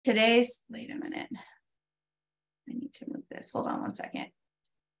today's, wait a minute. I need to move this. Hold on one second.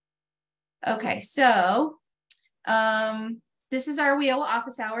 Okay, so this is our WIOA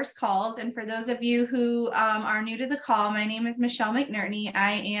office hours calls. And for those of you who are new to the call, my name is Michelle McNerney.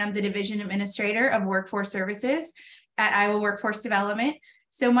 I am the Division Administrator of Workforce Services at Iowa Workforce Development.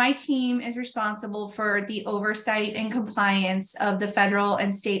 So my team is responsible for the oversight and compliance of the federal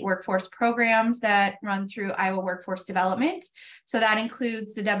and state workforce programs that run through Iowa Workforce Development. So that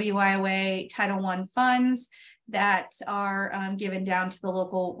includes the WIOA Title I funds that are given down to the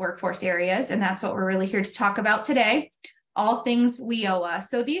local workforce areas. And that's what we're really here to talk about today, all things WIOA.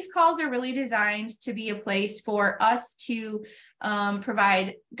 So these calls are really designed to be a place for us to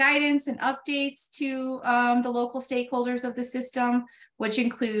provide guidance and updates to the local stakeholders of the system, which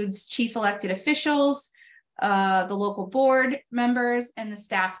includes chief elected officials, the local board members, and the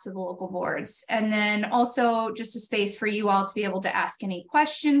staff to the local boards. And then also just a space for you all to be able to ask any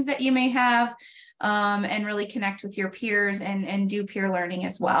questions that you may have, and really connect with your peers and do peer learning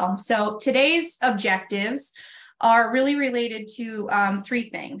as well. So today's objectives are really related to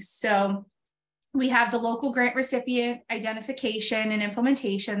three things. So we have the local grant recipient identification and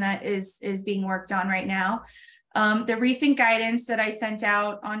implementation that is being worked on right now. The recent guidance that I sent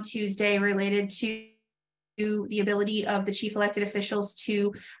out on Tuesday related to the ability of the chief elected officials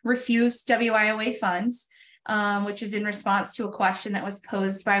to refuse WIOA funds, which is in response to a question that was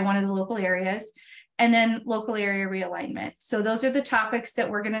posed by one of the local areas, and then local area realignment. So those are the topics that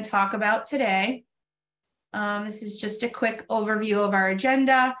we're going to talk about today. This is just a quick overview of our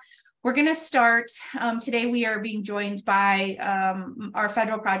agenda. We're going to start today. We are being joined by our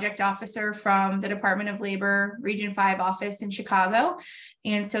federal project officer from the Department of Labor Region 5 office in Chicago.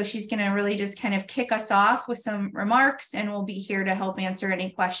 And so she's going to really just kind of kick us off with some remarks, and we'll be here to help answer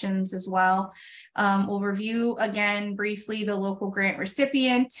any questions as well. We'll review again briefly the local grant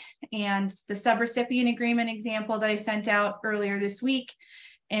recipient and the subrecipient agreement example that I sent out earlier this week,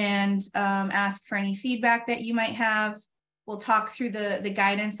 and ask for any feedback that you might have. We'll talk through the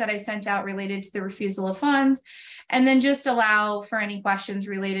guidance that I sent out related to the refusal of funds, and then just allow for any questions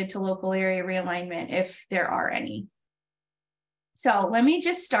related to local area realignment if there are any. So let me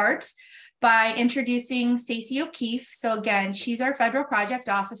just start by introducing Stacy O'Keefe. So again, she's our federal project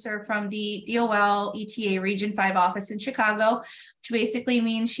officer from the DOL ETA Region 5 office in Chicago, which basically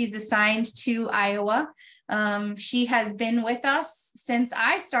means she's assigned to Iowa. She has been with us since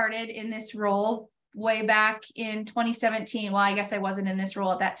I started in this role way back in 2017. Well, I guess I wasn't in this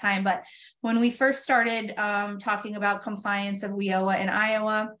role at that time, but when we first started talking about compliance of WIOA in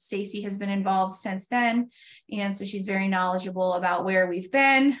Iowa, Stacy has been involved since then. And so she's very knowledgeable about where we've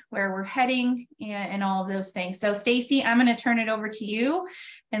been, where we're heading, and all of those things. So Stacy, I'm going to turn it over to you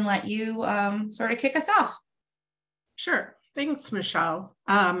and let you sort of kick us off. Sure. Thanks, Michelle.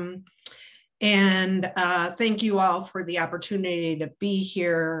 And thank you all for the opportunity to be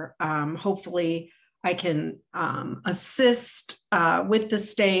here. Hopefully I can assist with the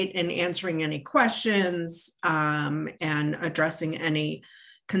state in answering any questions and addressing any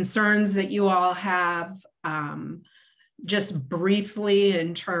concerns that you all have. Just briefly,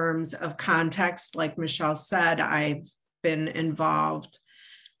 in terms of context, like Michelle said, I've been involved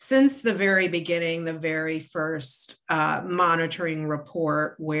since the very beginning, the very first monitoring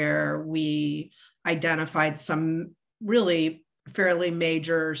report, where we identified some really fairly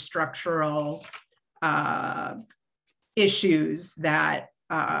major structural issues that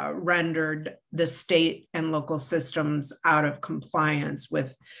rendered the state and local systems out of compliance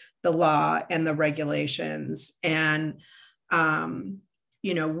with the law and the regulations. And,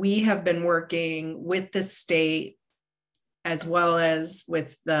 we have been working with the state as well as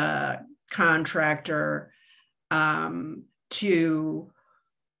with the contractor to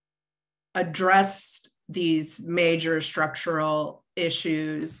address these major structural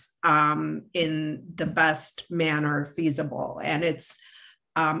issues in the best manner feasible. And it's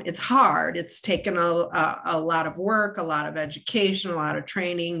hard. It's taken a lot of work, a lot of education, a lot of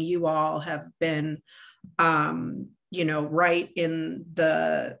training. You all have been, right in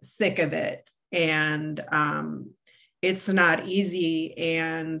the thick of it. And it's not easy.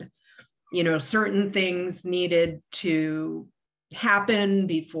 And, certain things needed to happen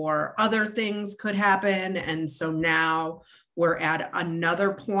before other things could happen. And so now we're at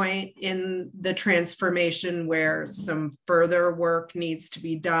another point in the transformation where some further work needs to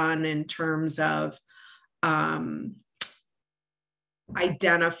be done in terms of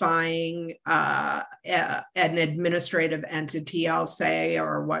identifying an administrative entity, I'll say,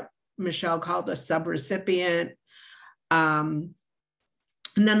 or what Michelle called a subrecipient.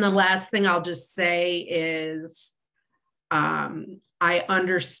 And then the last thing I'll just say is I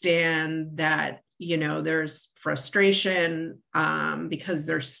understand that, you know, there's frustration because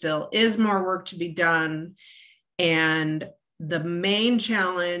there still is more work to be done. And the main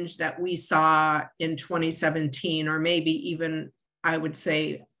challenge that we saw in 2017, or maybe even I would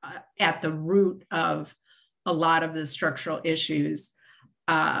say at the root of a lot of the structural issues,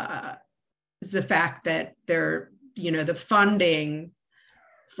 is the fact that there, you know, the funding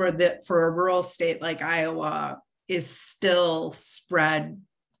for a rural state like Iowa is still spread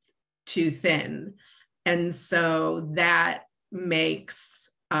too thin. And so that makes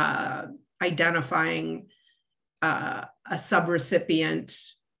identifying a subrecipient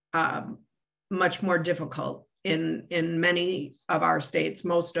much more difficult in many of our states,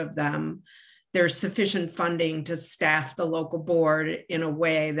 most of them. There's sufficient funding to staff the local board in a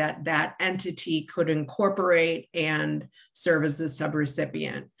way that that entity could incorporate and serve as the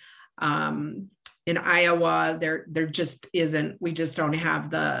subrecipient. In Iowa, there just isn't, we just don't have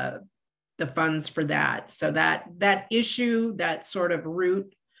the funds for that. So that issue, that sort of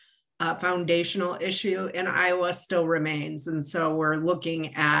root foundational issue in Iowa still remains. And so we're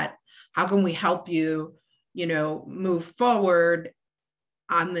looking at how can we help you, you know, move forward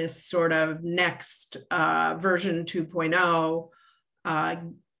on this sort of next version 2.0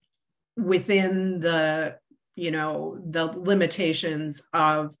 within the, you know, the limitations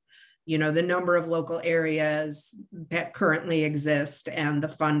of, you know, the number of local areas that currently exist and the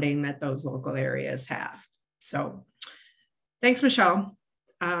funding that those local areas have. So thanks, Michelle.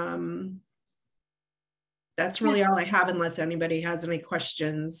 That's really all I have, unless anybody has any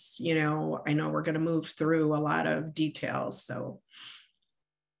questions. You know, I know we're going to move through a lot of details. So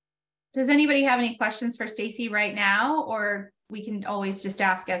does anybody have any questions for Stacy right now, or we can always just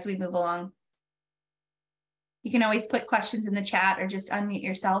ask as we move along? You can always put questions in the chat or just unmute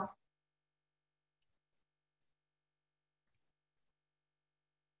yourself.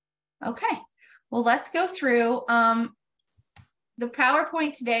 Okay, well, let's go through. The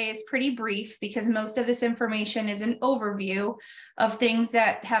PowerPoint today is pretty brief because most of this information is an overview of things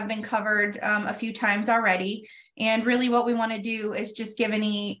that have been covered a few times already. And really what we want to do is just give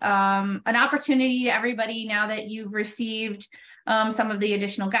an opportunity to everybody, now that you've received some of the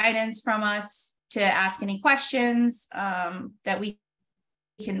additional guidance from us, to ask any questions that we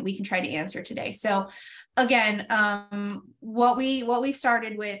can try to answer today. So again, what we've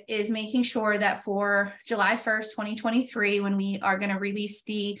started with is making sure that for July 1st, 2023, when we are going to release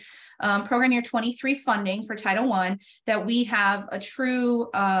the program year 23 funding for Title I, that we have a true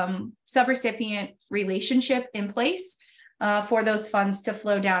subrecipient relationship in place for those funds to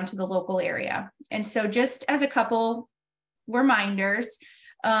flow down to the local area. And so just as a couple reminders,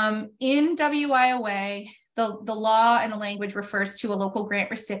 in WIOA, the law and the language refers to a local grant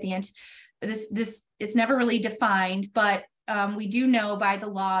recipient. This it's never really defined, but we do know by the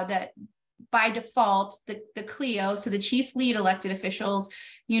law that by default, the CLEO, so the chief lead elected officials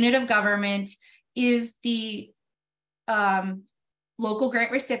unit of government, is the local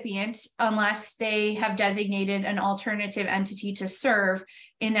grant recipient, unless they have designated an alternative entity to serve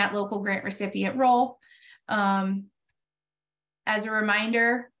in that local grant recipient role. As a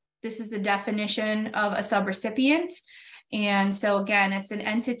reminder, this is the definition of a subrecipient. And so again, it's an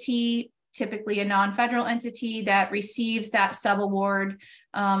entity, typically a non-federal entity, that receives that subaward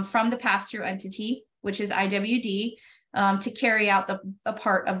from the pass-through entity, which is IWD, to carry out a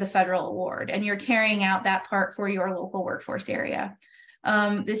part of the federal award. And you're carrying out that part for your local workforce area.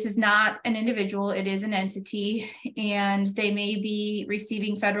 This is not an individual, it is an entity, and they may be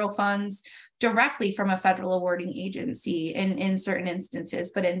receiving federal funds directly from a federal awarding agency in certain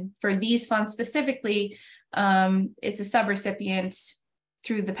instances, but for these funds specifically, it's a subrecipient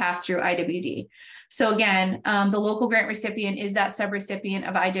through the pass-through IWD. So again, the local grant recipient is that subrecipient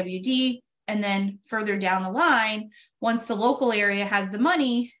of IWD, and then further down the line, once the local area has the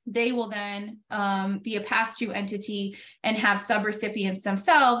money, they will then be a pass-through entity and have subrecipients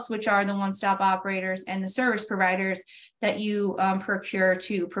themselves, which are the one-stop operators and the service providers that you procure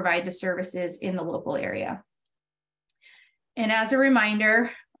to provide the services in the local area. And as a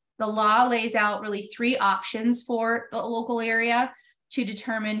reminder, the law lays out really 3 options for the local area to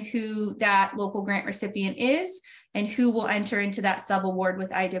determine who that local grant recipient is and who will enter into that subaward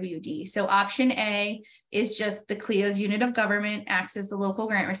with IWD. So option A is just the CLEO's unit of government acts as the local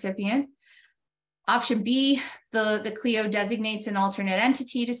grant recipient. Option B, the CLEO designates an alternate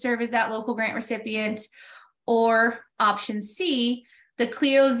entity to serve as that local grant recipient. Or option C, the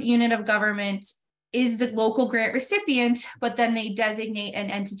CLEO's unit of government is the local grant recipient, but then they designate an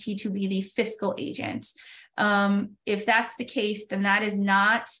entity to be the fiscal agent. If that's the case, then that is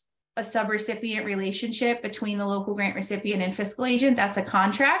not a subrecipient relationship between the local grant recipient and fiscal agent. That's a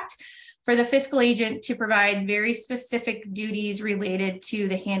contract for the fiscal agent to provide very specific duties related to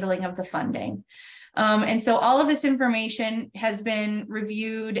the handling of the funding. And so all of this information has been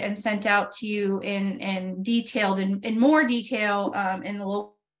reviewed and sent out to you in detailed in more detail in the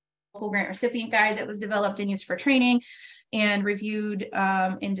local grant recipient guide that was developed and used for training and reviewed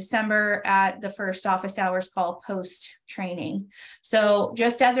in December at the first office hours call post training. So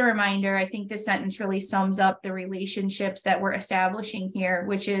just as a reminder, I think this sentence really sums up the relationships that we're establishing here,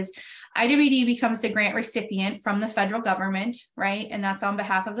 which is IWD becomes the grant recipient from the federal government, right? And that's on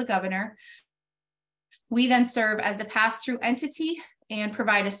behalf of the governor. We then serve as the pass-through entity and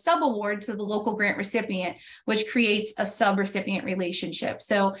provide a subaward to the local grant recipient, which creates a subrecipient relationship.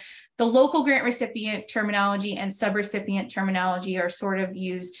 So the local grant recipient terminology and subrecipient terminology are sort of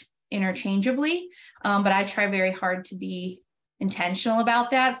used interchangeably, but I try very hard to be intentional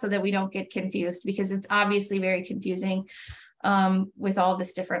about that so that we don't get confused, because it's obviously very confusing with all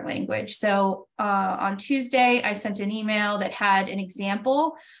this different language. So on Tuesday, I sent an email that had an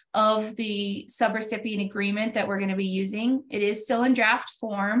example of the subrecipient agreement that we're going to be using. It is still in draft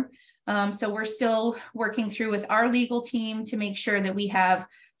form. So we're still working through with our legal team to make sure that we have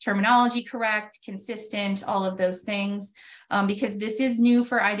terminology correct, consistent, all of those things, because this is new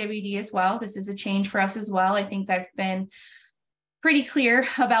for IWD as well. This is a change for us as well. I think I've been pretty clear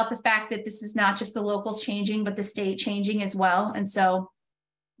about the fact that this is not just the locals changing, but the state changing as well. And so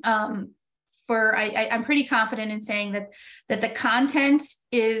I'm pretty confident in saying that the content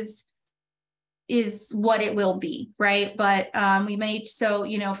is what it will be, right? But we may, so,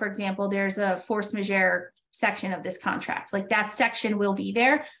 you know, for example, there's a force majeure section of this contract, like that section will be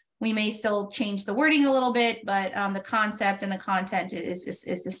there. We may still change the wording a little bit, but the concept and the content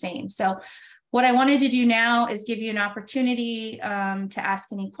is the same. So what I wanted to do now is give you an opportunity to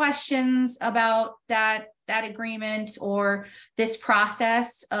ask any questions about that agreement or this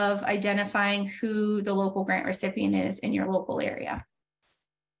process of identifying who the local grant recipient is in your local area.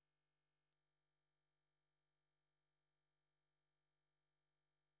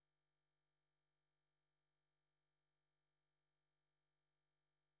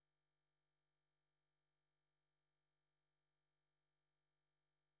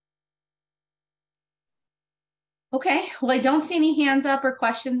 Okay, well, I don't see any hands up or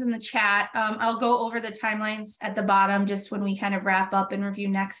questions in the chat. I'll go over the timelines at the bottom just when we kind of wrap up and review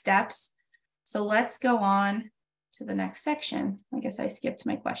next steps. So let's go on to the next section. I guess I skipped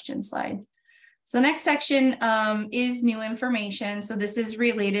my question slide. So the next section is new information. So this is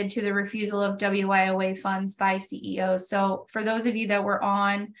related to the refusal of WIOA funds by CEOs. So for those of you that were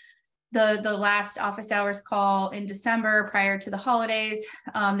on the last office hours call in December prior to the holidays,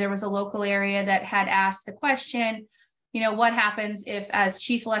 there was a local area that had asked the question, you know, what happens if as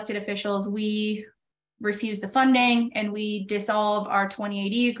chief elected officials, we refuse the funding and we dissolve our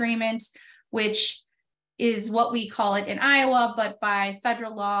 2080 agreement, which is what we call it in Iowa, but by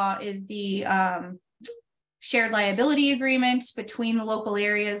federal law is the shared liability agreement between the local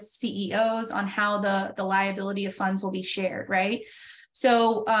areas CEOs on how the liability of funds will be shared, right?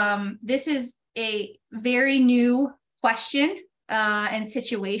 So this is a very new question and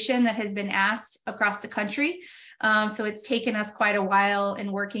situation that has been asked across the country. So it's taken us quite a while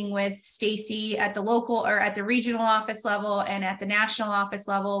in working with Stacy at the local or at the regional office level and at the national office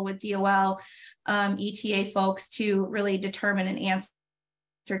level with DOL, ETA folks to really determine an answer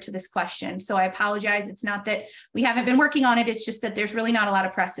to this question. So I apologize. It's not that we haven't been working on it. It's just that there's really not a lot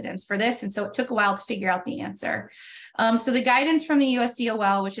of precedence for this. And so it took a while to figure out the answer. So the guidance from the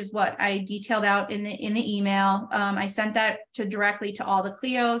USDOL, which is what I detailed out in the email, I sent that directly to all the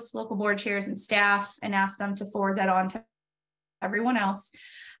CLEOs, local board chairs and staff, and asked them to forward that on to everyone else.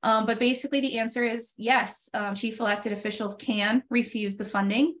 But basically the answer is yes, chief elected officials can refuse the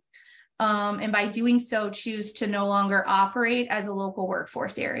funding. And by doing so, choose to no longer operate as a local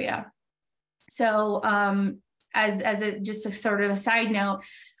workforce area. So just a sort of a side note,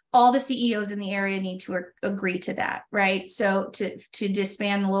 all the CEOs in the area need to agree to that, right? So to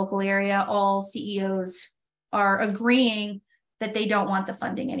disband the local area, all CEOs are agreeing that they don't want the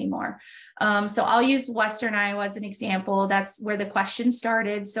funding anymore. So I'll use Western Iowa as an example. That's where the question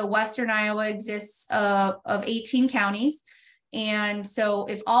started. So Western Iowa exists of 18 counties. And so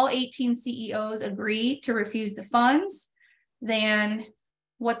if all 18 CEOs agree to refuse the funds, then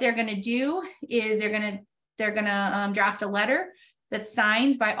what they're going to do is they're going to draft a letter that's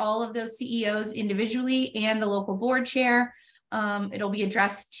signed by all of those CEOs individually and the local board chair. It'll be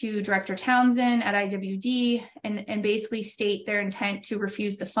addressed to Director Townsend at IWD and basically state their intent to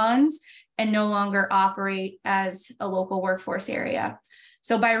refuse the funds and no longer operate as a local workforce area.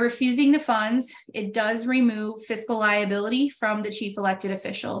 So by refusing the funds, it does remove fiscal liability from the chief elected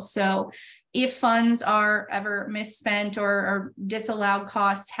officials. So if funds are ever misspent or disallowed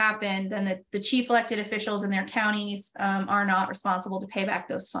costs happen, then the chief elected officials in their counties are not responsible to pay back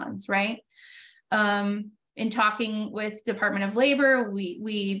those funds, right? In talking with Department of Labor,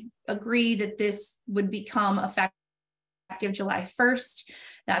 we agree that this would become effective July 1st.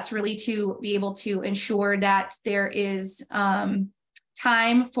 That's really to be able to ensure that there is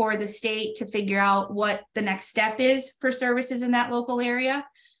time for the state to figure out what the next step is for services in that local area,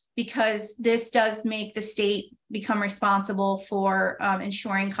 because this does make the state become responsible for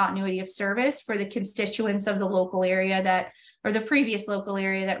ensuring continuity of service for the constituents of the local area that, or the previous local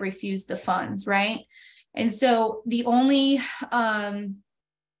area that refused the funds, right? And so the only, I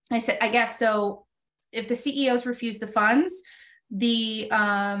guess, so if the CEOs refuse the funds, the,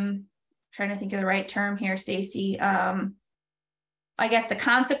 trying to think of the right term here, Stacy, I guess the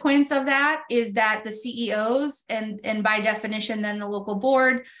consequence of that is that the CEOs and by definition, then the local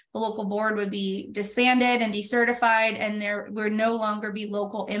board would be disbanded and decertified, and there would no longer be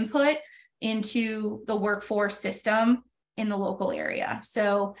local input into the workforce system in the local area.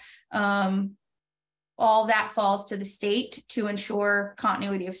 So all that falls to the state to ensure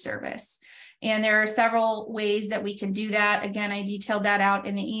continuity of service. And there are several ways that we can do that. Again, I detailed that out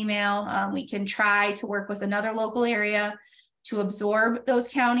in the email. We can try to work with another local area to absorb those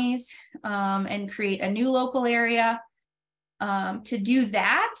counties and create a new local area. To do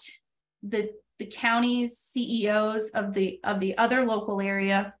that, the counties CEOs of the other local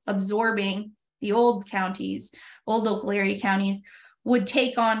area absorbing the old local area counties would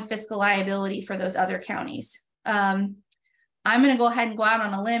take on fiscal liability for those other counties. I'm going to go ahead and go out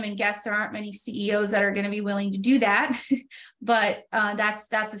on a limb and guess there aren't many CEOs that are going to be willing to do that, but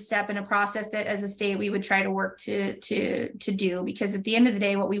that's a step in a process that as a state we would try to work to do, because at the end of the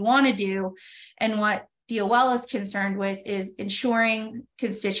day, what we want to do and what DOL is concerned with is ensuring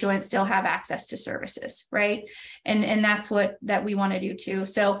constituents still have access to services, right? And that's what we want to do too.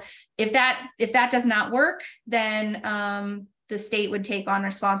 So if that does not work, then the state would take on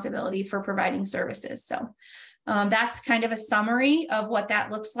responsibility for providing services. So that's kind of a summary of what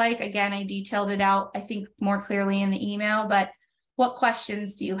that looks like. Again, I detailed it out, I think, more clearly in the email, but what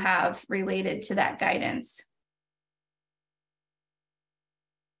questions do you have related to that guidance?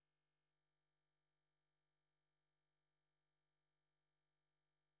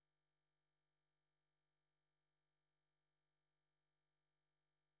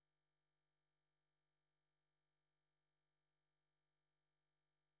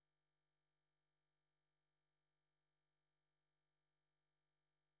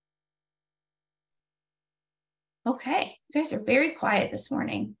 Okay, you guys are very quiet this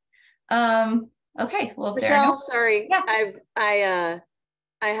morning. Okay, well, if there are no, sorry, yeah.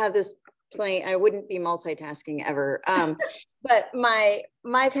 I have this plain, I wouldn't be multitasking ever. But my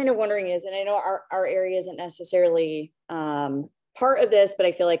kind of wondering is, and I know our area isn't necessarily part of this, but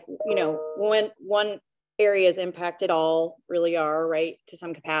I feel like, you know, when one area is impacted, all really are, right, to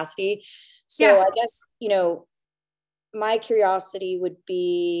some capacity. So yeah. I guess, you know, my curiosity would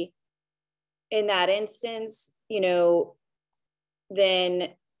be, in that instance, you know, then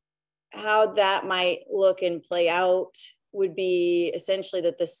how that might look and play out would be essentially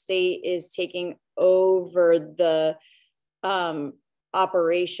that the state is taking over the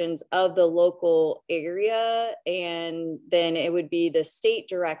operations of the local area, and then it would be the state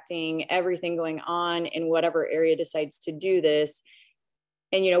directing everything going on in whatever area decides to do this.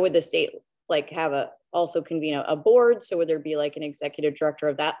 And, you know, would the state like have also convene a board? So would there be like an executive director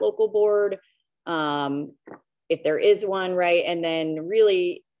of that local board? If there is one, right? And then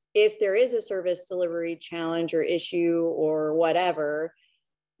really, if there is a service delivery challenge or issue or whatever,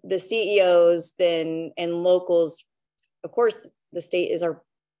 the CEOs then and locals, of course, the state is our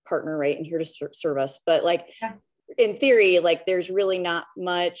partner, right? And here to serve us. But like, yeah. In theory, like there's really not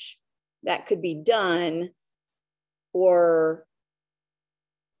much that could be done. Or,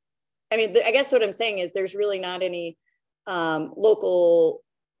 I mean, I guess what I'm saying is there's really not any local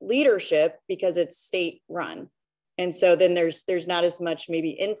leadership because it's state run. And so then there's not as much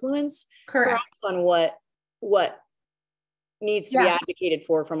maybe influence perhaps on what needs to be advocated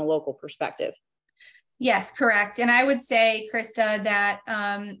for from a local perspective. Yes, correct. And I would say, Krista, that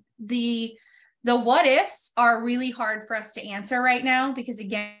the what ifs are really hard for us to answer right now, because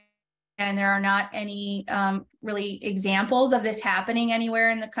again, there are not any really examples of this happening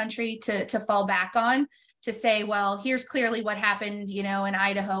anywhere in the country to fall back on, to say, well, here's clearly what happened, you know, in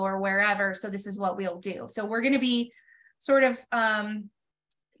Idaho or wherever, so this is what we'll do. So we're going to be sort of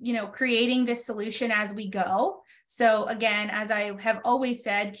creating this solution as we go. So again, as I have always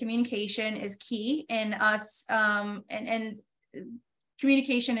said, communication is key in us, and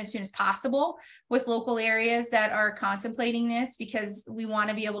communication as soon as possible with local areas that are contemplating this, because we want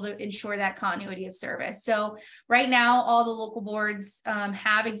to be able to ensure that continuity of service. So right now, all the local boards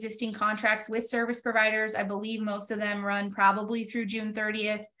have existing contracts with service providers. I believe most of them run probably through June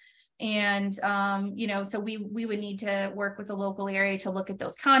 30th. And, so we would need to work with the local area to look at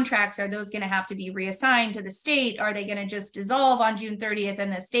those contracts. Are those going to have to be reassigned to the state? Are they going to just dissolve on June 30th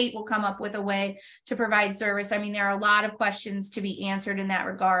and the state will come up with a way to provide service? I mean, there are a lot of questions to be answered in that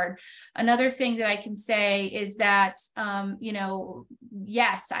regard. Another thing that I can say is that,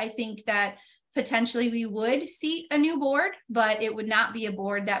 yes, I think that potentially we would seat a new board, but it would not be a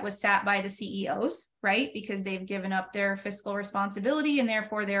board that was sat by the CEOs, right? Because they've given up their fiscal responsibility and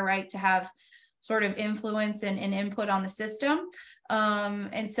therefore their right to have sort of influence and input on the system.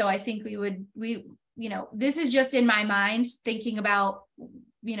 And so I think this is just in my mind thinking about,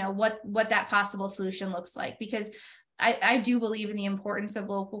 what that possible solution looks like, because I do believe in the importance of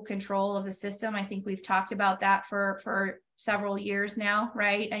local control of the system. I think we've talked about that for several years now,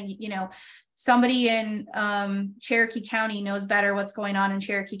 right? And, somebody in Cherokee County knows better what's going on in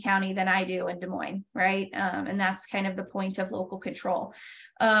Cherokee County than I do in Des Moines, right? And that's kind of the point of local control.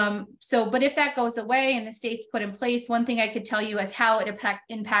 But if that goes away and the state's put in place, one thing I could tell you as how it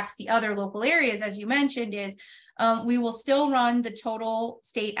impacts the other local areas, as you mentioned, is we will still run the total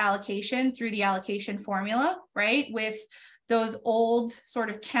state allocation through the allocation formula, right? With those old sort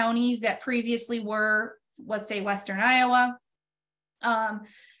of counties that previously were, let's say, Western Iowa,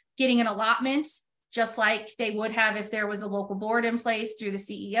 getting an allotment, just like they would have if there was a local board in place through the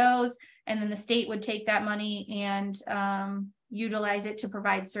CEOs, and then the state would take that money and utilize it to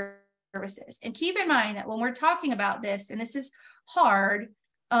provide services. And keep in mind that when we're talking about this, and this is hard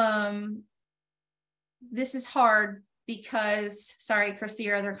because, sorry, Chrissy,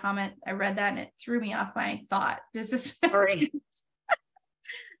 your other comment, I read that and it threw me off my thought. This is sorry.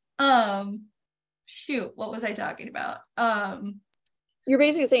 Shoot, what was I talking about? You're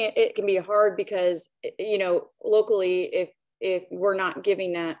basically saying it can be hard because, locally, if we're not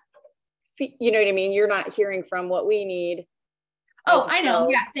giving that, you know what I mean? You're not hearing from what we need. Oh, I know.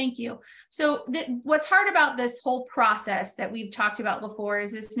 Yeah. Thank you. So what's hard about this whole process that we've talked about before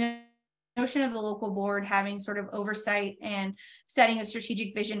is this notion of the local board having sort of oversight and setting a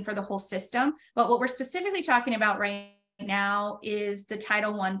strategic vision for the whole system. But what we're specifically talking about right now is the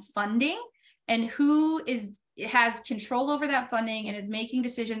Title I funding and who has control over that funding and is making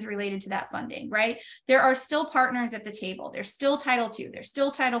decisions related to that funding, right? There are still partners at the table. There's still Title II, there's still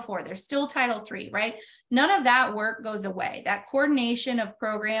Title IV, there's still Title III, right? None of that work goes away. That coordination of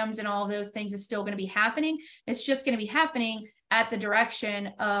programs and all of those things is still going to be happening. It's just going to be happening at the direction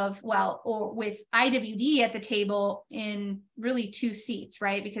of, or with IWD at the table in really 2 seats,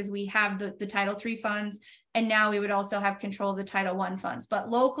 right? Because we have the Title III funds, and now we would also have control of the Title I funds. But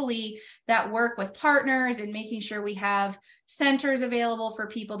locally, that work with partners and making sure we have centers available for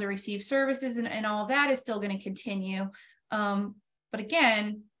people to receive services and all of that is still going to continue. But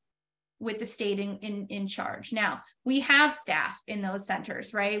again, with the state in charge. Now, we have staff in those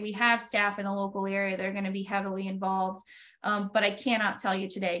centers, right? We have staff in the local area. They're going to be heavily involved. But I cannot tell you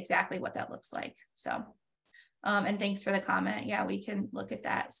today exactly what that looks like. So, and thanks for the comment. Yeah, we can look at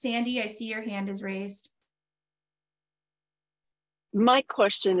that. Sandy, I see your hand is raised. My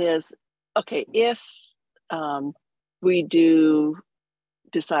question is, okay, if we do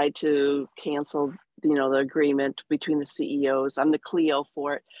decide to cancel, the agreement between the CEOs, I'm the Clio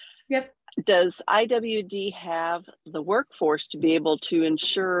for it. Yep. Does IWD have the workforce to be able to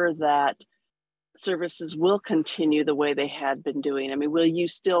ensure that services will continue the way they had been doing? I mean, will you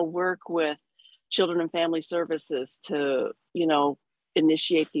still work with Children and Family Services to,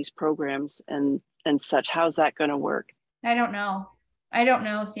 initiate these programs and such? How's that going to work? I don't know,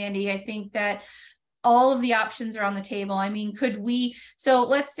 Sandy. I think that all of the options are on the table. I mean, so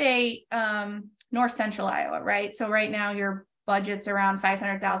let's say North Central Iowa, right? So right now your budget's around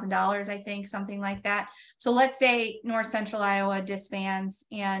 $500,000, I think, something like that. So let's say North Central Iowa disbands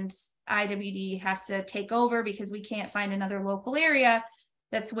and IWD has to take over because we can't find another local area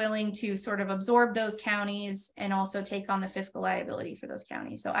that's willing to sort of absorb those counties and also take on the fiscal liability for those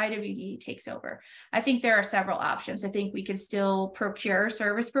counties. So IWD takes over. I think there are several options. I think we could still procure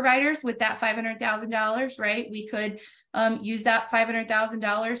service providers with that $500,000, right? We could use that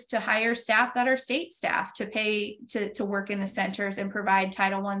 $500,000 to hire staff that are state staff to pay to work in the centers and provide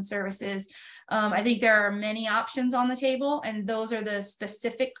Title I services. I think there are many options on the table, and those are the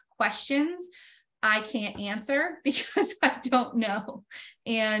specific questions I can't answer because I don't know.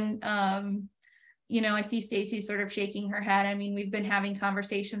 And, you know, I see Stacy sort of shaking her head. I mean, we've been having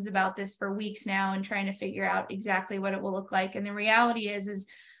conversations about this for weeks now and trying to figure out exactly what it will look like. And the reality is it's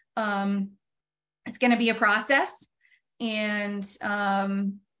going to be a process. And,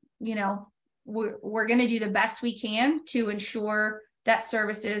 you know, we're going to do the best we can to ensure that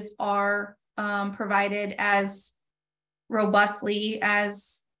services are provided as robustly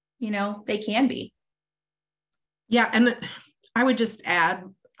as, you know, they can be. Yeah. And I would just add,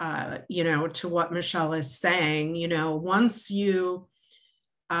 you know, to what Michelle is saying, you know, once you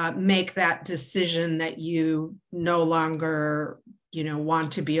make that decision that you no longer, you know,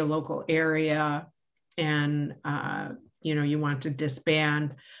 want to be a local area and, you know, you want to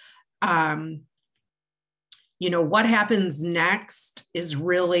disband, you know, what happens next is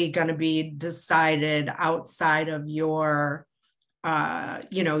really going to be decided outside of your,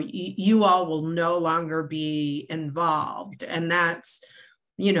 you know, you all will no longer be involved. And that's,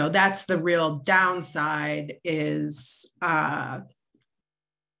 you know, that's the real downside is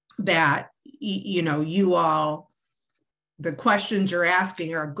that, you know, you all, the questions you're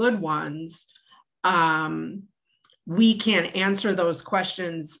asking are good ones. We can't answer those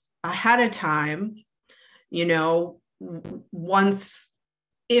questions ahead of time. You know, once,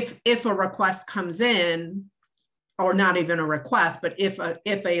 if a request comes in, or not even a request, but if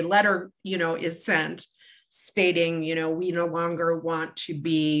a letter, you know, is sent stating, you know, we no longer want to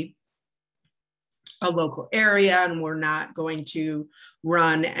be a local area and we're not going to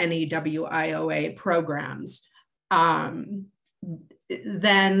run any WIOA programs,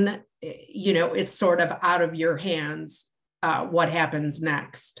 then, you know, it's sort of out of your hands what happens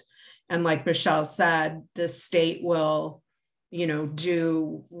next. And like Michelle said, the state will, you know,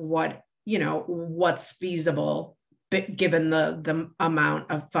 do what, you know, what's feasible, given the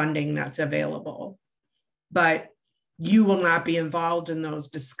amount of funding that's available. But you will not be involved in those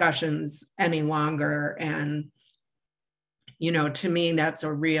discussions any longer. And, you know, to me, that's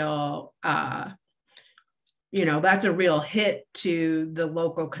a real, you know, that's a real hit to the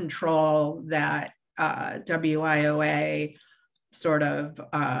local control that WIOA sort of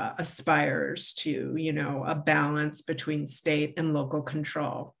aspires to, you know, a balance between state and local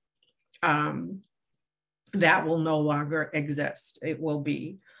control. That will no longer exist. It will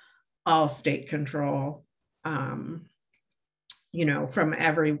be all state control, you know, from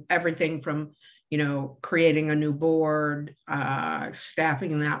everything from, you know, creating a new board,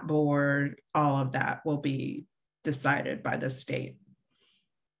 staffing that board, all of that will be decided by the state.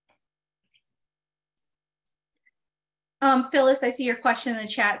 Phyllis, I see your question in the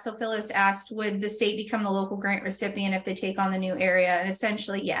chat. So Phyllis asked, would the state become the local grant recipient if they take on the new area? And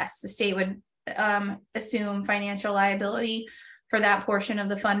essentially, yes, the state would assume financial liability for that portion of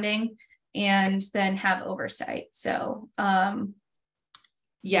the funding and then have oversight. So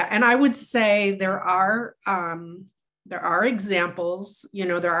yeah, and I would say there are examples, you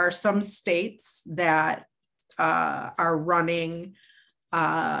know, there are some states that are running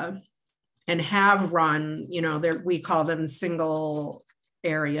and have run, you know, we call them single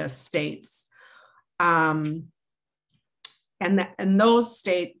area states. And those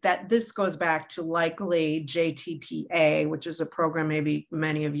states, that this goes back to likely JTPA, which is a program maybe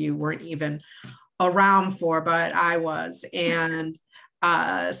many of you weren't even around for, but I was. And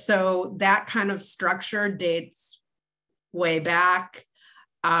so that kind of structure dates way back.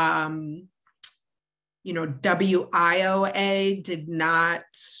 You know, WIOA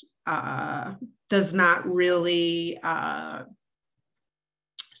does not really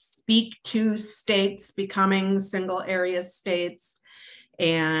speak to states becoming single area states.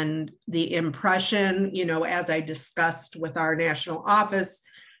 And the impression, you know, as I discussed with our national office,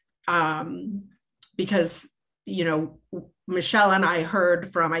 because, you know, Michelle and I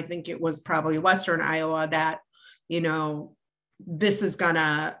heard from, I think it was probably Western Iowa, that, you know, this is going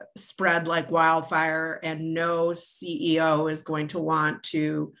to spread like wildfire and no CEO is going to want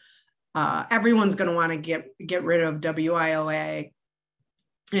to, everyone's going to want to get rid of WIOA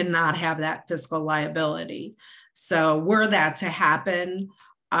and not have that fiscal liability. So were that to happen,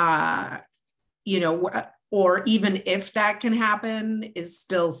 you know, or even if that can happen, is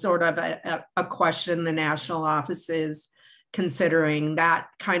still sort of a question the national office is considering. That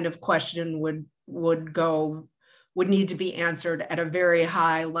kind of question would need to be answered at a very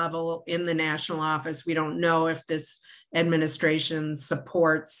high level in the national office. We don't know if this administration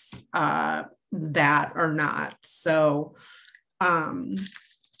supports that or not. So,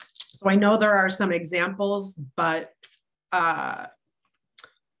 so I know there are some examples, but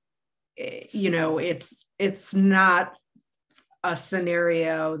you know, it's not a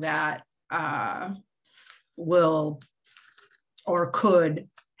scenario that will or could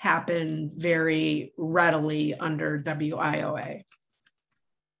happen very readily under WIOA.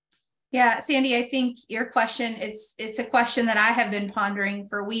 Yeah, Sandy, I think your question, it's a question that I have been pondering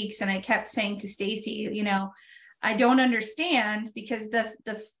for weeks, and I kept saying to Stacy, you know, I don't understand, because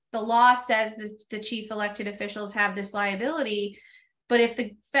the law says the chief elected officials have this liability, but if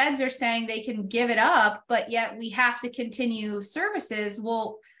the feds are saying they can give it up, but yet we have to continue services,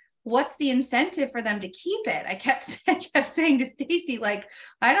 well, what's the incentive for them to keep it? I kept saying to Stacy, like,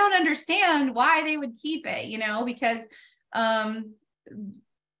 I don't understand why they would keep it, you know, because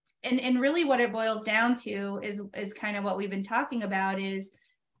and really what it boils down to is kind of what we've been talking about is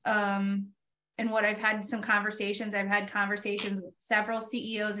and what I've had conversations with several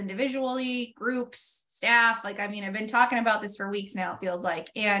CEOs individually, groups, staff. Like, I mean, I've been talking about this for weeks now, it feels like.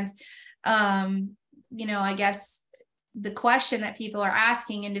 And you know, I guess the question that people are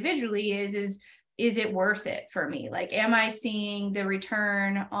asking individually is it worth it for me? Like, am I seeing the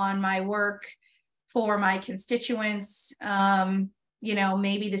return on my work for my constituents? You know,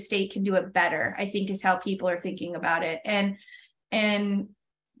 maybe the state can do it better, I think, is how people are thinking about it. And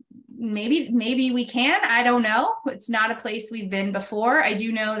maybe we can, I don't know. It's not a place we've been before. I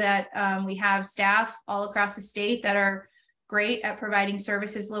do know that we have staff all across the state that are great at providing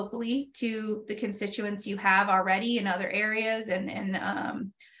services locally to the constituents you have already in other areas. And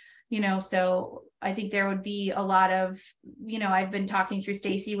you know, so I think there would be a lot of, you know, I've been talking through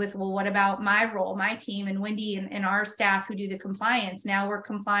Stacy with, well, what about my role, my team, and Wendy and our staff who do the compliance? Now we're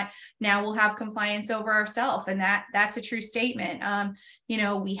compliant. Now we'll have compliance over ourselves. And that's a true statement. You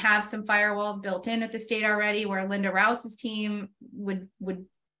know, we have some firewalls built in at the state already where Linda Rouse's team would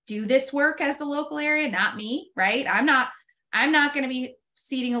do this work as the local area, not me, right? I'm not going to be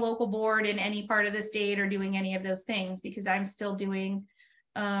seating a local board in any part of the state or doing any of those things, because I'm still doing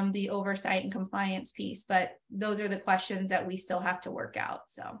the oversight and compliance piece. But those are the questions that we still have to work out.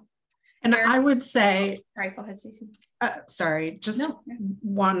 So, and I would say, sorry, go ahead, Stacey. Sorry, just No.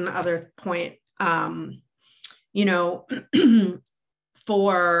 one other point. You know,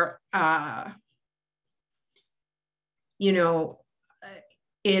 for you know,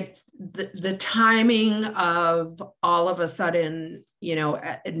 it's the timing of all of a sudden, you know,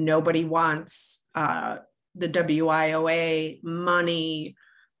 nobody wants the WIOA money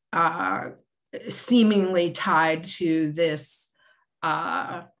seemingly tied to this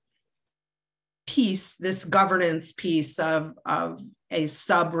piece, this governance piece of a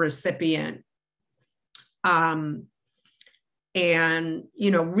sub-recipient. And,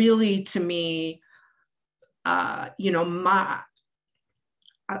 you know, really to me, you know,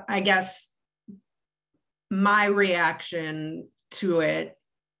 I guess my reaction to it,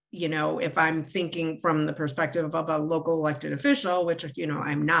 you know, if I'm thinking from the perspective of a local elected official, which, you know,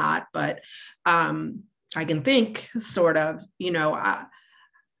 I'm not, but I can think sort of, you know,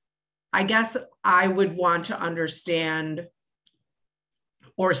 I guess I would want to understand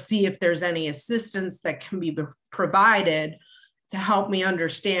or see if there's any assistance that can be provided to help me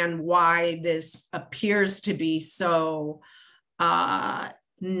understand why this appears to be so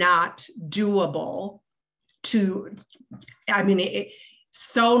not doable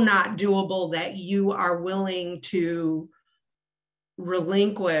so not doable that you are willing to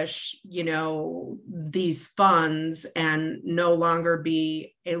relinquish, you know, these funds and no longer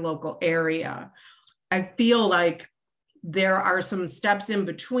be a local area. I feel like there are some steps in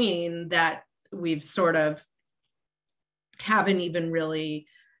between that we've sort of haven't even really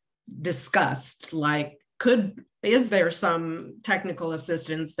discussed, like is there some technical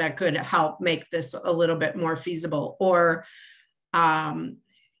assistance that could help make this a little bit more feasible? Or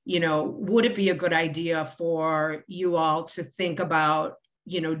you know, would it be a good idea for you all to think about,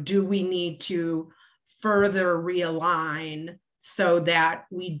 you know, do we need to further realign so that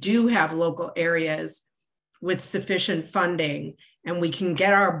we do have local areas with sufficient funding and we can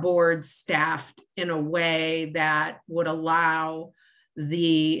get our boards staffed in a way that would allow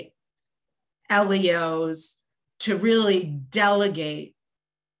the LEOs to really delegate,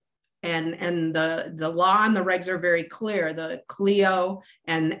 and the law and the regs are very clear, the CLEO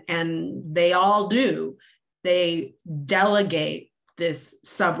and they all do, they delegate this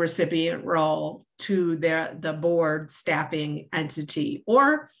subrecipient role to the board staffing entity,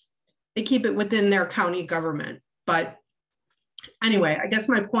 or they keep it within their county government. But anyway, I guess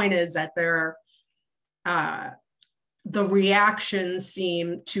my point is that the reactions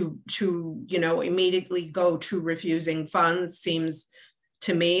seem to you know, immediately go to refusing funds seems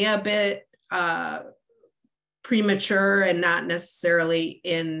to me a bit premature and not necessarily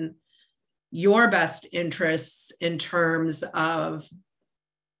in your best interests in terms of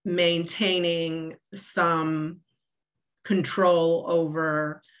maintaining some control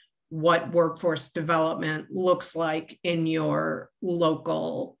over what workforce development looks like in your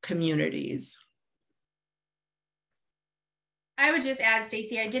local communities. I would just add,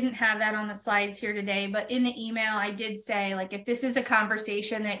 Stacy, I didn't have that on the slides here today, but in the email, I did say, like, if this is a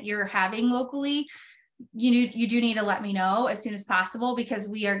conversation that you're having locally, you do need to let me know as soon as possible, because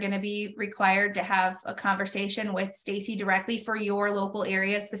we are going to be required to have a conversation with Stacy directly for your local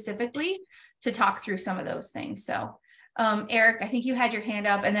area specifically to talk through some of those things. So Eric, I think you had your hand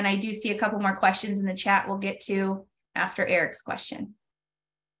up, and then I do see a couple more questions in the chat we'll get to after Eric's question.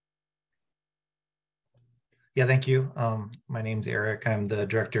 Yeah, thank you. My name's Eric. I'm the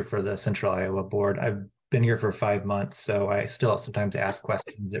director for the Central Iowa Board. I've been here for 5 months, so I still have some time to ask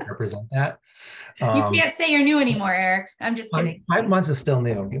questions that represent that. You can't say you're new anymore, Eric. I'm just kidding. 5 months is still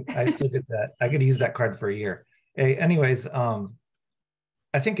new. I still get that. I could use that card for a year. Hey, anyways,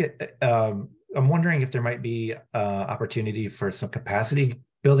 I think I'm wondering if there might be opportunity for some capacity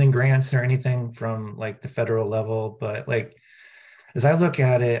building grants or anything from like the federal level. But like, as I look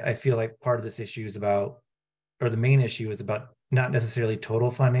at it, I feel like part of this issue is about, or the main issue is about not necessarily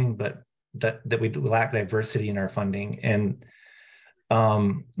total funding, but that we lack diversity in our funding. And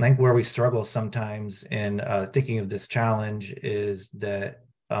I think where we struggle sometimes in thinking of this challenge is that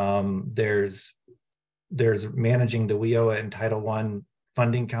there's managing the WIOA and Title I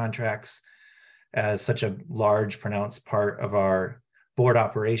funding contracts as such a large, pronounced part of our board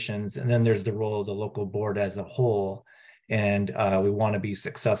operations. And then there's the role of the local board as a whole. And we want to be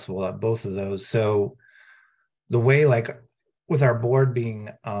successful at both of those. So the way, like with our board being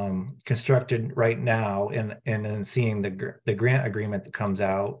constructed right now, and then seeing the grant agreement that comes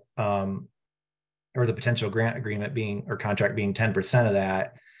out, or the potential grant agreement being, or contract being 10% of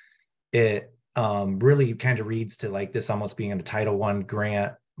that, it really kind of reads to like this almost being a Title I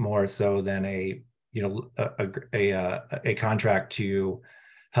grant more so than a contract to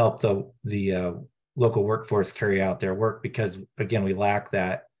help the local workforce carry out their work, because again, we lack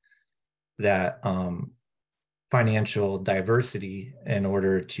that financial diversity in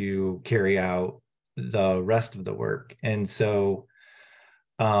order to carry out the rest of the work. And so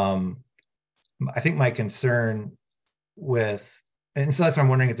I think my concern with, and so that's why I'm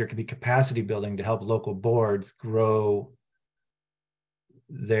wondering if there could be capacity building to help local boards grow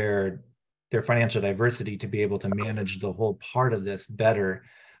their financial diversity to be able to manage the whole part of this better.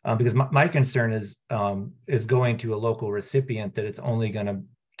 Because my concern is going to a local recipient that it's only going to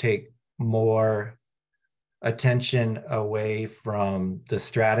take more attention away from the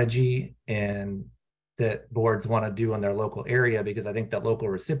strategy and that boards want to do in their local area, because I think that local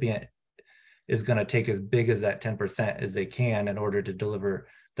recipient is going to take as big as that 10% as they can in order to deliver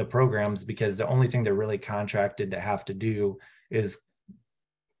the programs, because the only thing they're really contracted to have to do is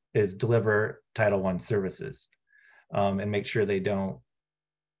deliver Title I services, and make sure they don't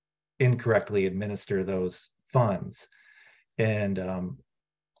incorrectly administer those funds. And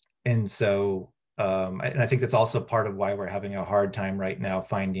so I think that's also part of why we're having a hard time right now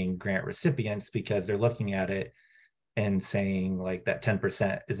finding grant recipients, because they're looking at it and saying like that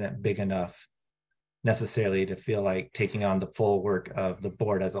 10% isn't big enough necessarily to feel like taking on the full work of the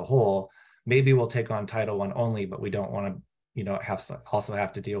board as a whole. Maybe we'll take on Title I only, but we don't want to,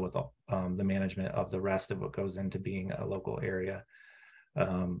 have to deal with the management of the rest of what goes into being a local area.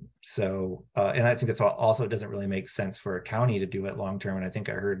 And I think it's also, it doesn't really make sense for a county to do it long term. And I think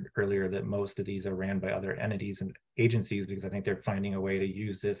I heard earlier that most of these are ran by other entities and agencies, because I think they're finding a way to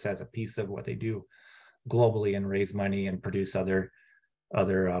use this as a piece of what they do globally and raise money and produce other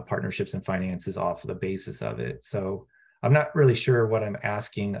partnerships and finances off of the basis of it. So I'm not really sure what I'm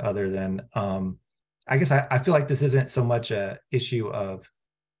asking, other than I guess I feel like this isn't so much a issue of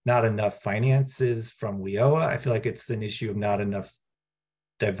not enough finances from WIOA. I feel like it's an issue of not enough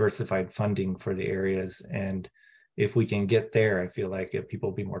diversified funding for the areas. And if we can get there, I feel like people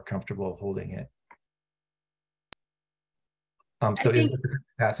will be more comfortable holding it. So is there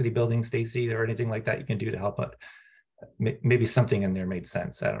capacity building, Stacy, or anything like that you can do to help it? Maybe something in there made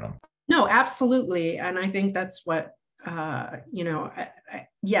sense. I don't know. No, absolutely. And I think that's what,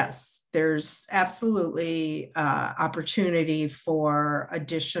 yes, there's absolutely opportunity for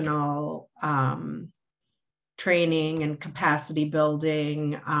additional training and capacity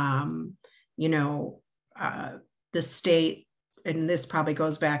building. The state, and this probably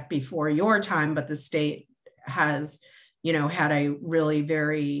goes back before your time, but the state has had a really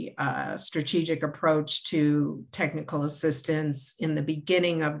very strategic approach to technical assistance in the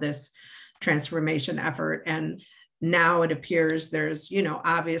beginning of this transformation effort. And now it appears there's,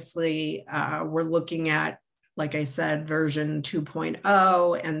 obviously we're looking at like I said, version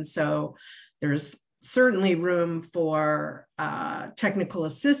 2.0. And so there's certainly room for technical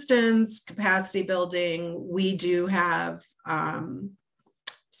assistance, capacity building. We do have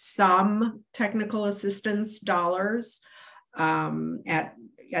some technical assistance dollars at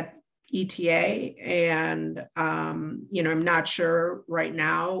ETA. And, I'm not sure right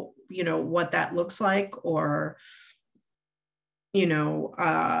now, what that looks like, or,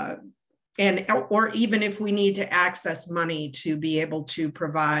 or even if we need to access money to be able to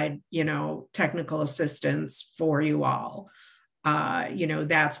provide, technical assistance for you all.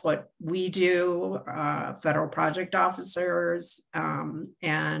 That's what we do, federal project officers,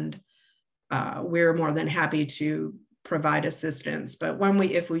 and we're more than happy to provide assistance. But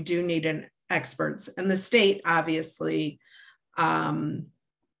if we do need an experts, and the state obviously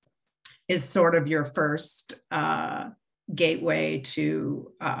is sort of your first gateway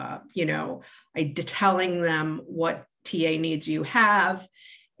to, telling them what TA needs you have,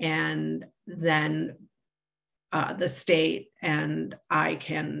 and then the state and I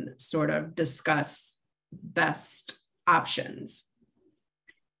can sort of discuss best options.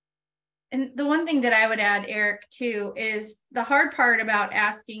 And the one thing that I would add, Eric, too, is the hard part about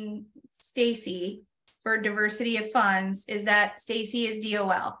asking Stacy for diversity of funds is that Stacy is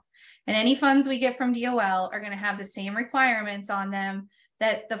DOL. And any funds we get from DOL are going to have the same requirements on them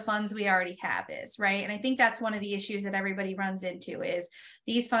that the funds we already have is, right? And I think that's one of the issues that everybody runs into is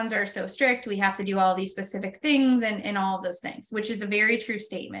these funds are so strict, we have to do all these specific things and all of those things, which is a very true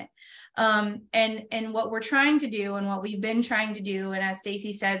statement. And what we're trying to do and what we've been trying to do, and as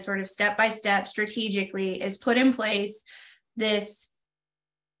Stacy said, sort of step by step strategically, is put in place this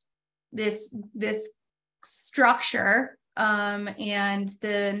structure and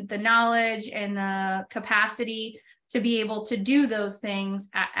the knowledge and the capacity to be able to do those things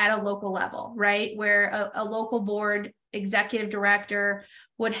at a local level, right? Where a local board executive director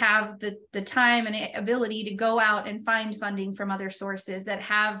would have the time and ability to go out and find funding from other sources that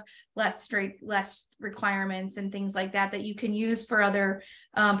have less requirements and things like that you can use for other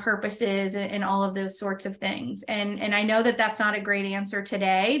purposes and all of those sorts of things. And I know that that's not a great answer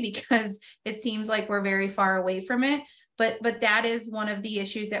today because it seems like we're very far away from it. But that is one of the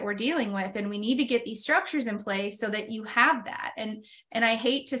issues that we're dealing with, and we need to get these structures in place so that you have that. And I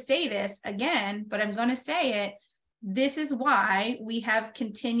hate to say this again, but I'm going to say it. This is why we have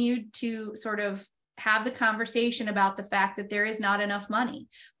continued to sort of have the conversation about the fact that there is not enough money.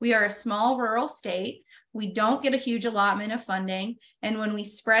 We are a small rural state. We don't get a huge allotment of funding. And when we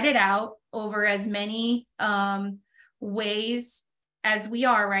spread it out over as many ways as we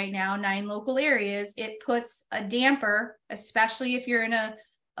are right now, 9 local areas, it puts a damper, especially if you're in a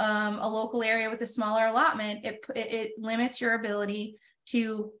local area with a smaller allotment. It limits your ability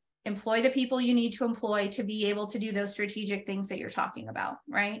to employ the people you need to employ to be able to do those strategic things that you're talking about,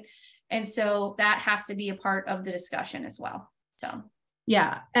 right? And so that has to be a part of the discussion as well. So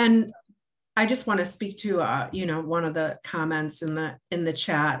yeah, and I just want to speak to one of the comments in the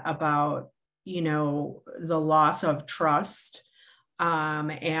chat about the loss of trust.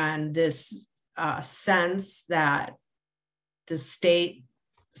 And this sense that the state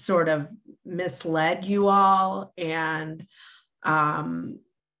sort of misled you all. And,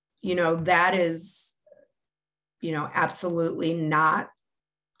 that is, absolutely not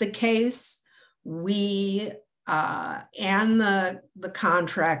the case. We and the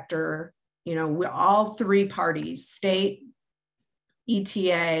contractor, we all 3 parties, state,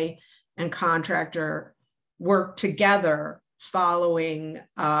 ETA, and contractor, work together following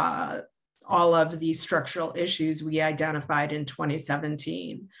all of the structural issues we identified in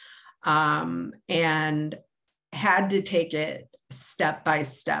 2017, and had to take it step by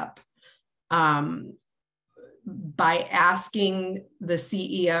step by asking the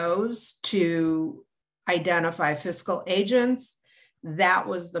CEOs to identify fiscal agents. That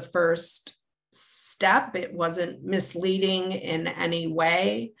was the first step. It wasn't misleading in any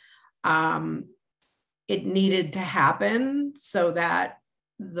way. It needed to happen so that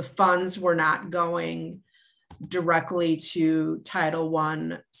the funds were not going directly to Title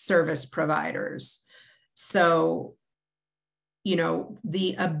I service providers. So,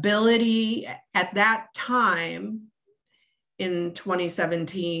 the ability at that time in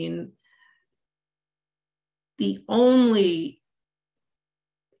 2017, the only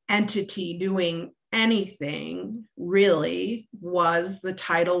entity doing anything really was the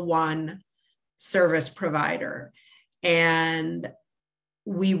Title I service provider. And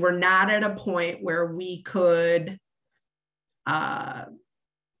we were not at a point where we could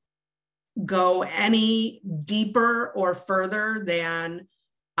go any deeper or further than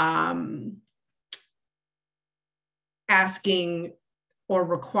asking or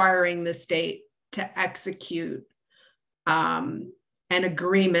requiring the state to execute an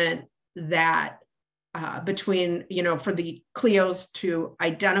agreement that between, for the CLEOs to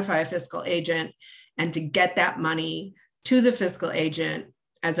identify a fiscal agent and to get that money to the fiscal agent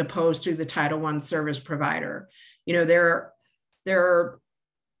as opposed to the Title I service provider. There are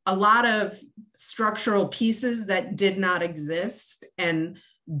a lot of structural pieces that did not exist and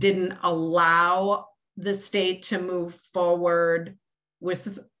didn't allow the state to move forward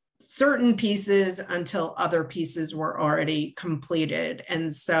with certain pieces until other pieces were already completed.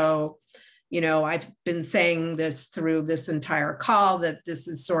 And so, I've been saying this through this entire call that this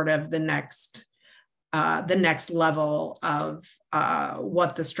is sort of the next level of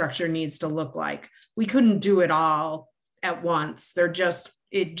what the structure needs to look like. We couldn't do it all at once.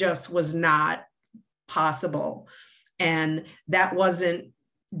 It just was not possible. And that wasn't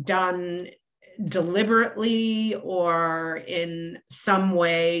done deliberately or in some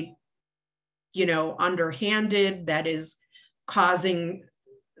way, underhanded, that is causing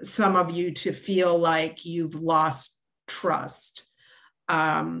some of you to feel like you've lost trust.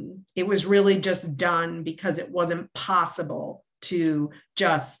 It was really just done because it wasn't possible to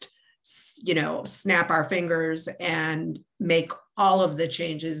just, snap our fingers and make all of the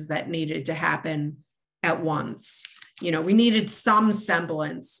changes that needed to happen at once. We needed some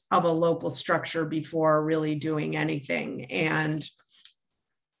semblance of a local structure before really doing anything. And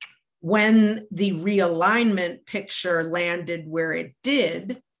when the realignment picture landed where it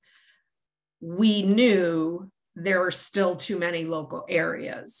did, we knew there are still too many local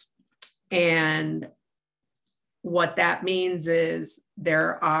areas. And what that means is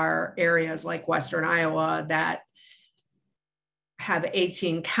there are areas like Western Iowa that have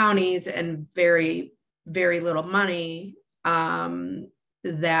 18 counties and very, very little money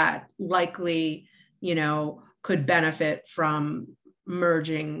that likely, could benefit from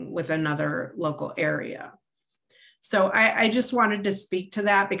merging with another local area. So I just wanted to speak to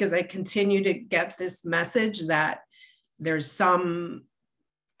that because I continue to get this message that there's some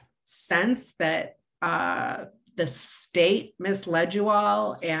sense that the state misled you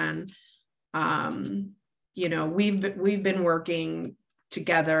all, and we've been working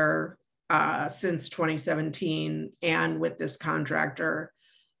together since 2017 and with this contractor,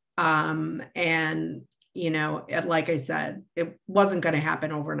 and like I said, it wasn't going to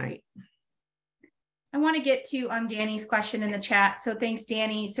happen overnight. I want to get to Danny's question in the chat. So thanks,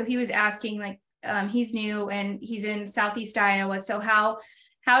 Danny. So he was asking, he's new and he's in Southeast Iowa. So how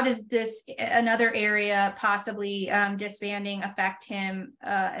does this another area possibly disbanding affect them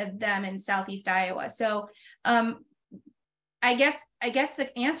in Southeast Iowa? So I guess the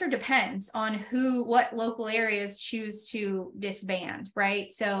answer depends on what local areas choose to disband,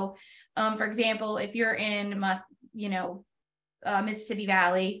 right? So for example, if you're in Mississippi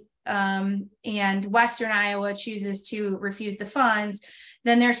Valley, and Western Iowa chooses to refuse the funds,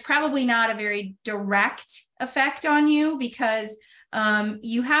 then there's probably not a very direct effect on you because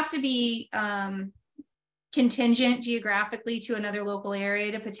you have to be contingent geographically to another local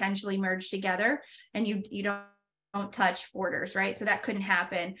area to potentially merge together, and you don't touch borders, right? So that couldn't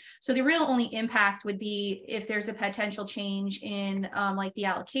happen. So the real only impact would be if there's a potential change in the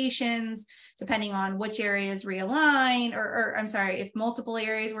allocations, depending on which areas realign, or I'm sorry, if multiple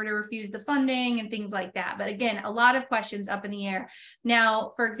areas were to refuse the funding and things like that. But again, a lot of questions up in the air.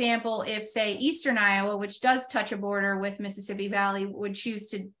 Now, for example, if say Eastern Iowa, which does touch a border with Mississippi Valley, would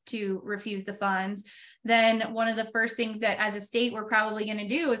choose to refuse the funds, then one of the first things that as a state we're probably going to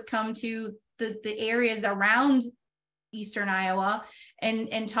do is come to the areas around Eastern Iowa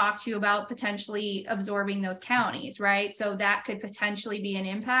and talk to you about potentially absorbing those counties, right? So that could potentially be an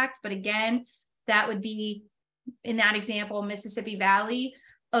impact. But again, that would be, in that example, Mississippi Valley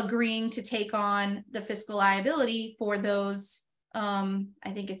agreeing to take on the fiscal liability for those, I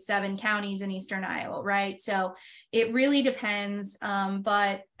think it's 7 counties in Eastern Iowa, right? So it really depends,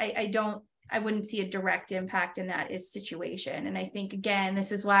 but I wouldn't see a direct impact in that situation. And I think, again,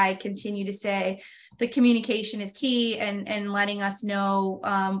 this is why I continue to say the communication is key and letting us know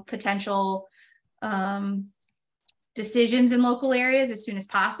potential decisions in local areas as soon as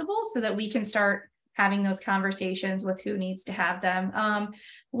possible so that we can start having those conversations with who needs to have them.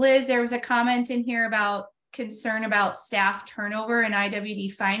 Liz, there was a comment in here about concern about staff turnover in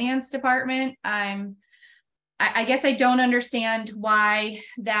IWD Finance Department. I guess I don't understand why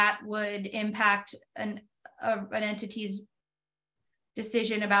that would impact an entity's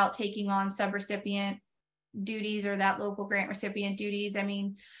decision about taking on subrecipient duties or that local grant recipient duties. I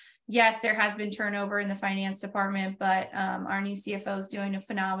mean, yes, there has been turnover in the finance department, but our new CFO is doing a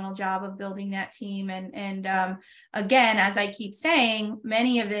phenomenal job of building that team. And again, as I keep saying,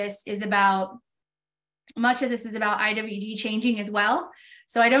 much of this is about IWD changing as well.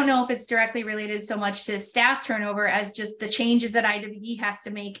 So I don't know if it's directly related so much to staff turnover as just the changes that IWD has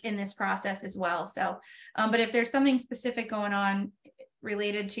to make in this process as well. So, but if there's something specific going on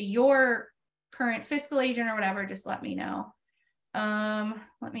related to your current fiscal agent or whatever, just let me know.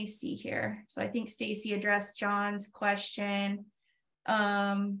 Let me see here. So I think Stacy addressed John's question.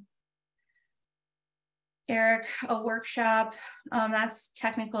 Eric, a workshop, that's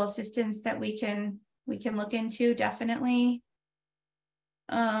technical assistance that we can look into, definitely.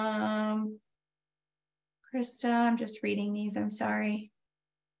 Krista, I'm just reading these, I'm sorry.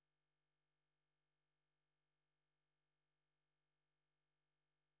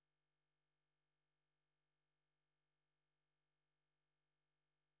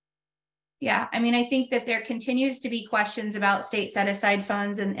 Yeah, I mean, I think that there continues to be questions about state set aside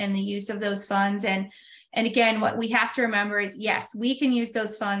funds and the use of those funds. And again, what we have to remember is, yes, we can use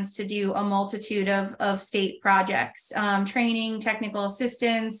those funds to do a multitude of state projects, training, technical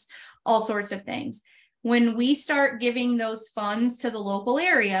assistance, all sorts of things. When we start giving those funds to the local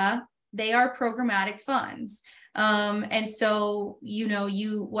area, they are programmatic funds. And so,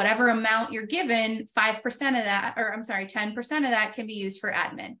 whatever amount you're given, 5% of that, or I'm sorry, 10% of that can be used for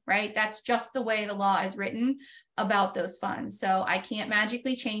admin, right? That's just the way the law is written about those funds. So I can't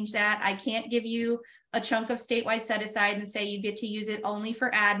magically change that. I can't give you a chunk of statewide set aside and say you get to use it only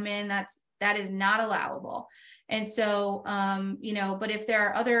for admin. That is not allowable. And so, but if there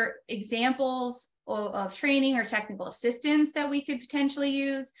are other examples of training or technical assistance that we could potentially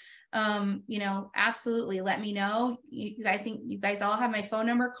use, absolutely let me know. I think you guys all have my phone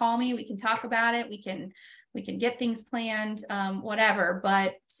number. Call me. We can talk about it. We can get things planned, whatever.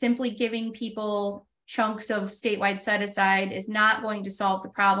 But simply giving people chunks of statewide set aside is not going to solve the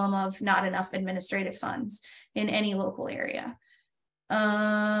problem of not enough administrative funds in any local area.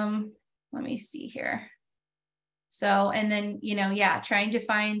 Let me see here. So, and then, trying to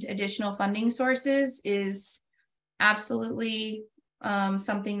find additional funding sources is absolutely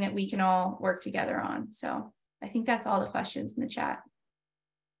something that we can all work together on. So I think that's all the questions in the chat.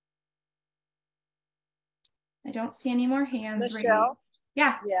 I don't see any more hands. Michelle?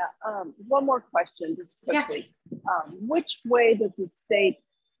 Yeah. Yeah. One more question, just quickly. Yeah. Which way does the state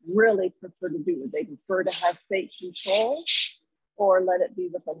really prefer to do it? They prefer to have state control or let it be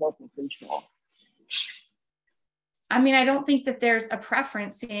with the local control? I mean, I don't think that there's a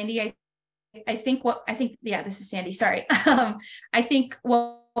preference, Sandy. This is Sandy, sorry. I think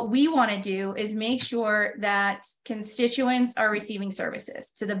what we want to do is make sure that constituents are receiving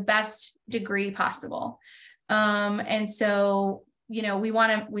services to the best degree possible. And so, we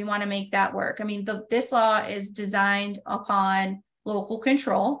want to make that work. I mean, this law is designed upon local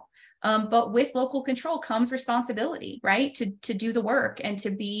control, but with local control comes responsibility, right? To do the work and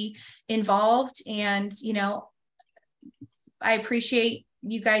to be involved. And, I appreciate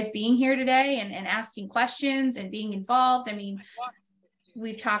you guys being here today and asking questions and being involved. I mean,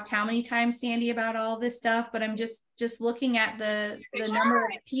 we've talked how many times, Sandy, about all this stuff, but I'm just looking at the number of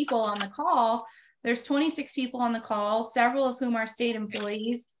people on the call. There's 26 people on the call, several of whom are state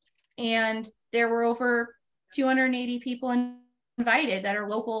employees, and there were over 280 people invited that are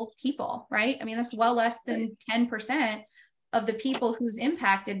local people, right? I mean, that's well less than 10% of the people who's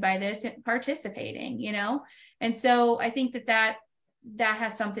impacted by this participating, And so I think that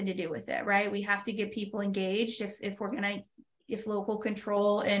has something to do with it, right? We have to get people engaged if local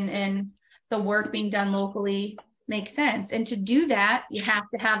control and the work being done locally makes sense. And to do that, you have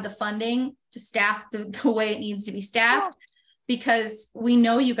to have the funding to staff the way it needs to be staffed, because we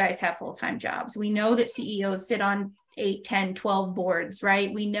know you guys have full-time jobs. We know that CEOs sit on 8, 10, 12 boards,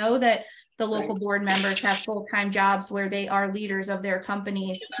 right? We know that the local board members have full-time jobs where they are leaders of their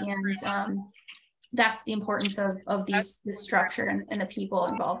companies. And that's the importance of this structure and the people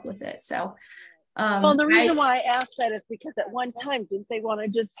involved with it. So, well, the reason why I asked that is because at one time, didn't they want to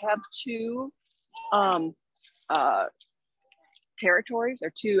just have 2 territories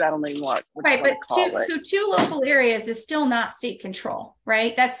or 2? I don't know what right, but so 2 local areas is still not state control,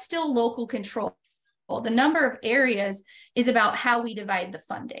 right? That's still local control. The number of areas is about how we divide the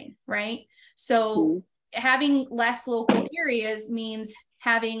funding, right? So having less local areas means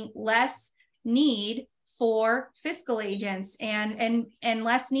having less need for fiscal agents and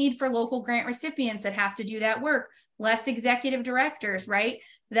less need for local grant recipients that have to do that work, less executive directors, right?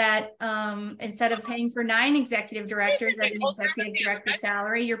 that instead of paying for 9 executive directors at an executive director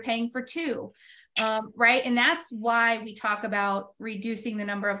salary, you're paying for 2. Right. And that's why we talk about reducing the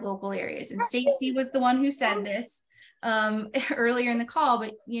number of local areas. And Stacy was the one who said this earlier in the call,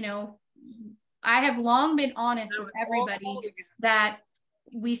 but you know, I have long been honest with everybody that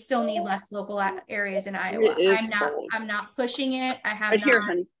we still need less local areas in Iowa. I'm not pushing it. I have not. Here,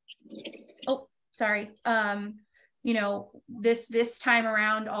 honey. Oh, sorry. You know, this time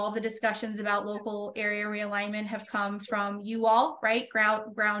around, all the discussions about local area realignment have come from you all, right?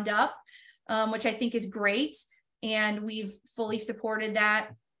 Ground up. Which I think is great. And we've fully supported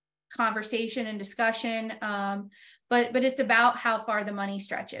that conversation and discussion. But it's about how far the money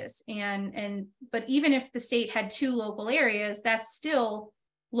stretches. But even if the state had 2 local areas, that's still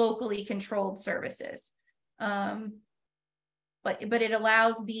locally controlled services. But it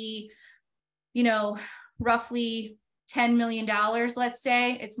allows the, you know, roughly $10 million, let's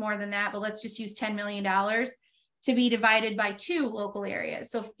say. It's more than that, but let's just use $10 million to be divided by 2 local areas.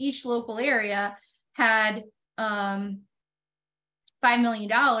 So if each local area had $5 million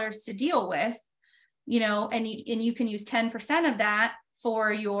to deal with, you know, and you can use 10% of that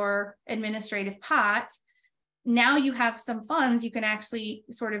for your administrative pot, now you have some funds you can actually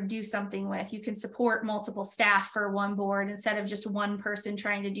sort of do something with. You can support multiple staff for one board instead of just one person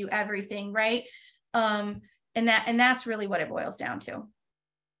trying to do everything, right? And that's really what it boils down to.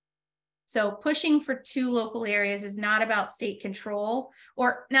 So pushing for 2 local areas is not about state control,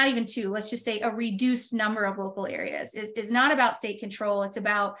 or not even 2, let's just say a reduced number of local areas is not about state control. It's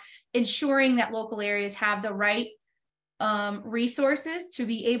about ensuring that local areas have the right resources to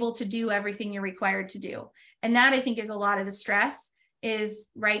be able to do everything you're required to do. And that, I think, is a lot of the stress is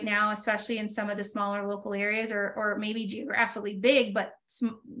right now, especially in some of the smaller local areas, or maybe geographically big, but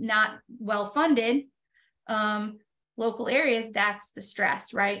not well funded. Local areas, that's the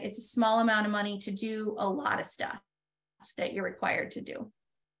stress, right? It's a small amount of money to do a lot of stuff that you're required to do.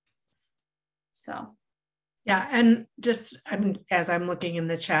 So, yeah, and just as I'm looking in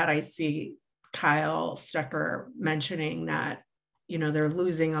the chat, I see Kyle Stecker mentioning that, you know, they're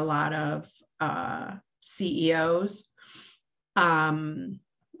losing a lot of CEOs,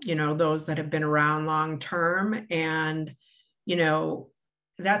 you know, those that have been around long term, and you know,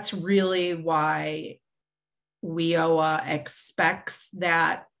 that's really why WIOA expects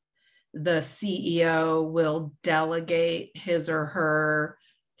that the CEO will delegate his or her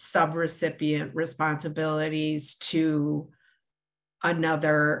subrecipient responsibilities to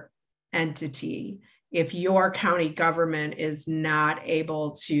another entity. If your county government is not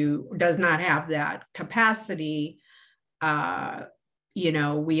able to, does not have that capacity, you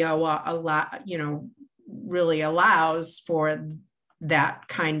know, WIOA really allows for that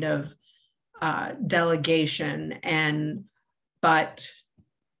kind of delegation. But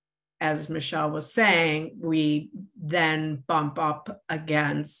as Michelle was saying, we then bump up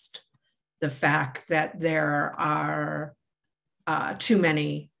against the fact that there are too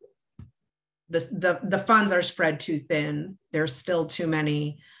many, the funds are spread too thin. There's still too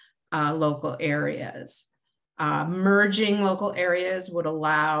many local areas. Merging local areas would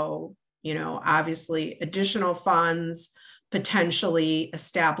allow, you know, obviously additional funds, potentially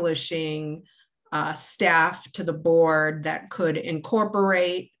establishing staff to the board that could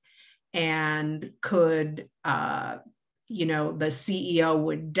incorporate and could, you know, the CEO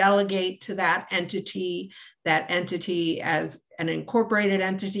would delegate to that entity. That entity, as an incorporated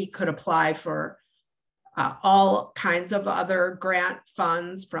entity, could apply for all kinds of other grant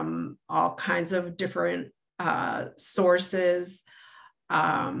funds from all kinds of different sources.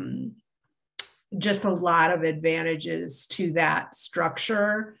 Just a lot of advantages to that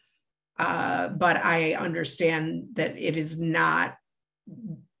structure. But I understand that it is not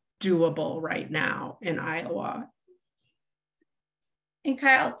doable right now in Iowa. And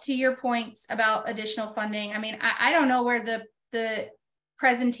Kyle, to your points about additional funding, I mean, I don't know where the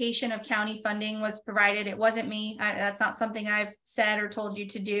presentation of county funding was provided. It wasn't me. That's not something I've said or told you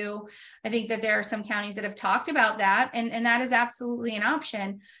to do. I think that there are some counties that have talked about that, and that is absolutely an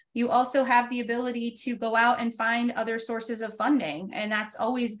option. You also have the ability to go out and find other sources of funding, and that's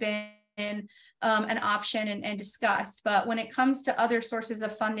always been an option and discussed. But when it comes to other sources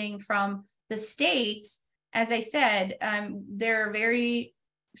of funding from the state, as I said, there are very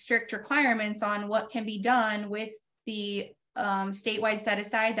strict requirements on what can be done with the statewide set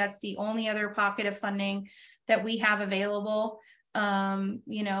aside. That's the only other pocket of funding that we have available.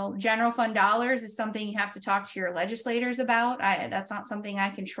 You know, general fund dollars is something you have to talk to your legislators about. That's not something I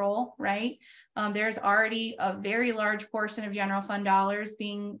control, right? There's already a very large portion of general fund dollars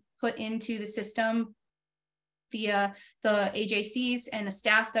being put into the system via the AJCs and the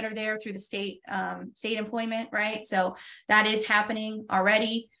staff that are there through the state employment, right? So that is happening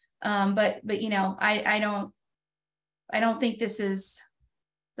already. But you know, I don't think this is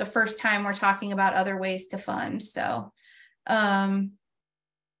the first time we're talking about other ways to fund. So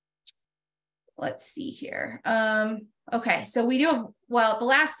let's see here. Okay, so we do have, well, the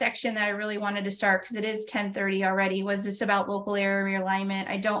last section that I really wanted to start, because it is 10:30 already, was just about local area realignment.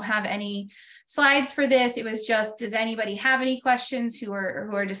 I don't have any slides for this. It was just, does anybody have any questions who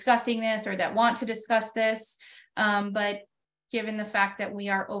are discussing this or that want to discuss this? But given the fact that we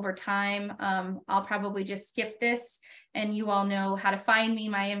are over time, I'll probably just skip this, and you all know how to find me.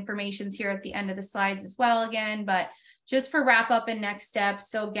 My information's here at the end of the slides as well again, but just for wrap up and next steps.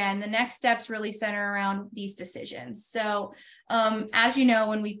 So again, the next steps really center around these decisions. So as you know,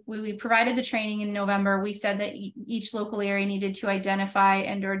 when we provided the training in November, we said that each local area needed to identify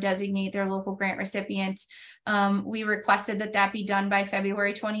and or designate their local grant recipient. We requested that that be done by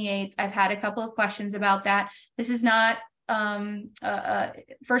February 28th. I've had a couple of questions about that. This is not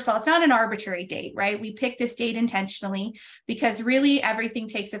first of all, it's not an arbitrary date, right? We picked this date intentionally because really everything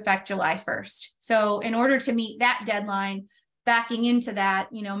takes effect July 1st. So in order to meet that deadline, backing into that,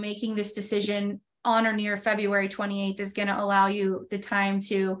 you know, making this decision on or near February 28th is going to allow you the time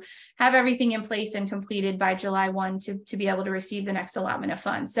to have everything in place and completed by July 1 to be able to receive the next allotment of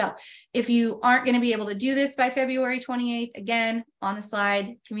funds. So if you aren't going to be able to do this by February 28th, again, on the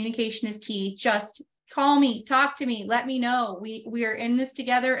slide, communication is key. Just call me, talk to me, let me know. We are in this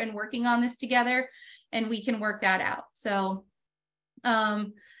together and working on this together, and we can work that out. So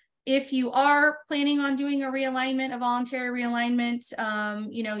if you are planning on doing a realignment, a voluntary realignment,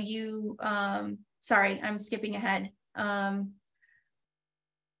 you know, sorry, I'm skipping ahead. Yeah,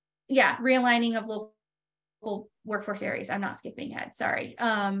 realigning of local workforce areas. I'm not skipping ahead, sorry.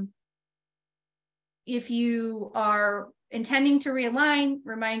 If you are intending to realign,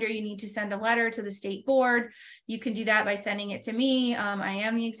 reminder, you need to send a letter to the state board. You can do that by sending it to me. I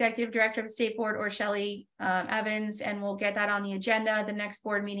am the executive director of the state board, or Shelley Evans, and we'll get that on the agenda. The next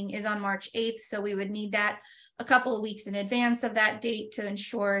board meeting is on March 8th. So we would need that a couple of weeks in advance of that date to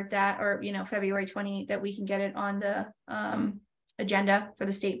ensure that, or, you know, February 28th, that we can get it on the agenda for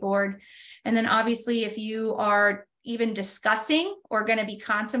the state board. And then obviously, if you are even discussing or going to be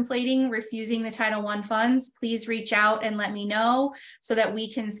contemplating refusing the Title I funds, please reach out and let me know so that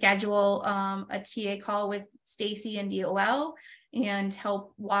we can schedule a TA call with Stacy and DOL and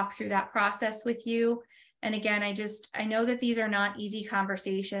help walk through that process with you. And again, I know that these are not easy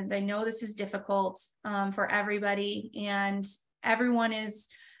conversations. I know this is difficult for everybody, and everyone is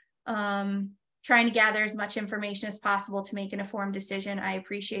trying to gather as much information as possible to make an informed decision. I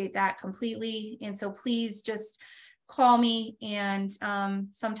appreciate that completely. And so please just call me, and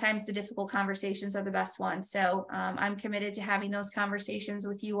sometimes the difficult conversations are the best ones. So I'm committed to having those conversations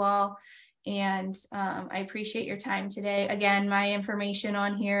with you all, and I appreciate your time today. Again, my information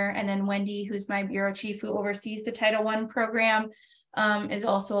on here, and then Wendy, who's my bureau chief who oversees the Title I program, is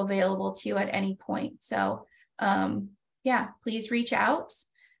also available to you at any point. So yeah, please reach out,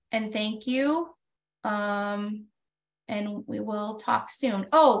 and thank you. And we will talk soon.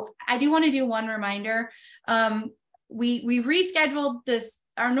 Oh, I do want to do one reminder. We rescheduled this.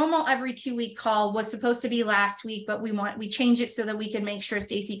 Our normal every 2-week call was supposed to be last week, but we changed it so that we could make sure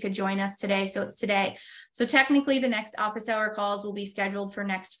Stacy could join us today. So it's today. So technically the next office hour calls will be scheduled for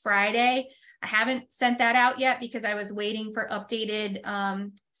next Friday. I haven't sent that out yet because I was waiting for updated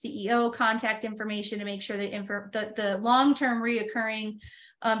CEO contact information to make sure that the long-term reoccurring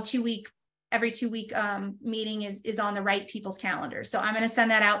every 2-week meeting is on the right people's calendar. So I'm going to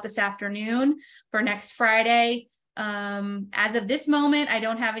send that out this afternoon for next Friday. As of this moment, I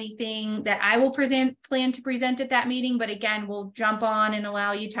don't have anything that I will plan to present at that meeting, but again, we'll jump on and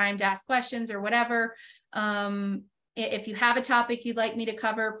allow you time to ask questions or whatever. If you have a topic you'd like me to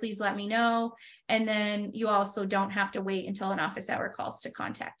cover, please let me know. And then you also don't have to wait until an office hour calls to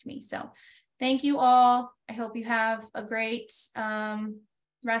contact me. So thank you all. I hope you have a great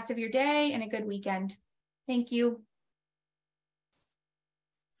rest of your day and a good weekend. Thank you.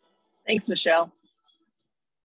 Thanks, Michelle.